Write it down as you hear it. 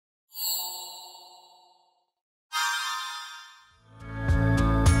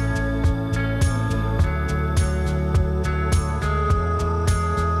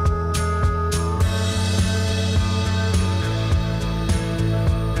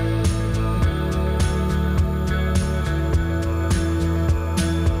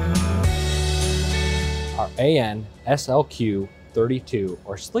AN SLQ-32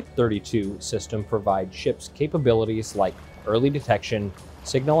 or SLQ-32 system provides ships capabilities like early detection,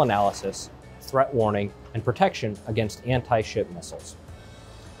 signal analysis, threat warning, and protection against anti-ship missiles.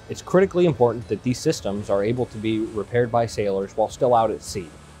 It's critically important that these systems are able to be repaired by sailors while still out at sea.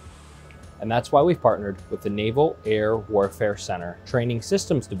 And that's why we've partnered with the Naval Air Warfare Center Training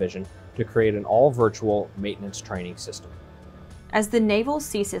Systems Division to create an all-virtual maintenance training system. As the Naval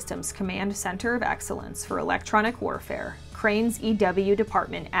Sea Systems Command Center of Excellence for Electronic Warfare, Crane's EW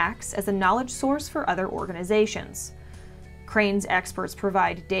department acts as a knowledge source for other organizations. Crane's experts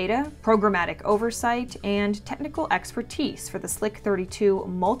provide data, programmatic oversight, and technical expertise for the SLQ-32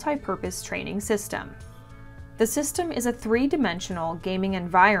 multi-purpose training system. The system is a three-dimensional gaming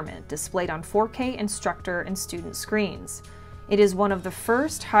environment displayed on 4K instructor and student screens. It is one of the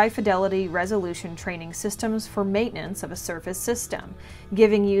first high-fidelity resolution training systems for maintenance of a surface system,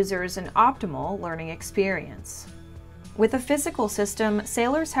 giving users an optimal learning experience. With a physical system,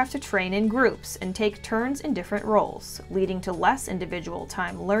 sailors have to train in groups and take turns in different roles, leading to less individual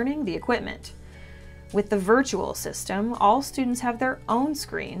time learning the equipment. With the virtual system, all students have their own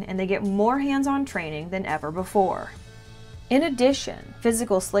screen and they get more hands-on training than ever before. In addition,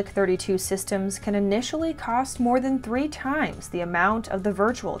 physical SLQ-32 systems can initially cost more than 3 times the amount of the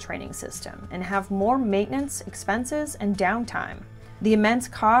virtual training system and have more maintenance, expenses, and downtime. The immense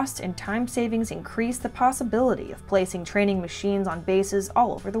cost and time savings increase the possibility of placing training machines on bases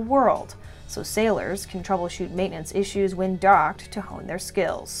all over the world, so sailors can troubleshoot maintenance issues when docked to hone their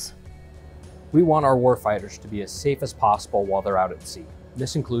skills. We want our warfighters to be as safe as possible while they're out at sea.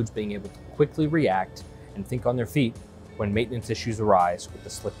 This includes being able to quickly react and think on their feet when maintenance issues arise with the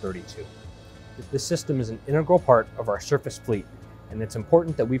SLQ-32. This system is an integral part of our surface fleet, and it's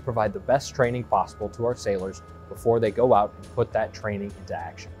important that we provide the best training possible to our sailors before they go out and put that training into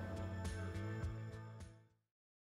action.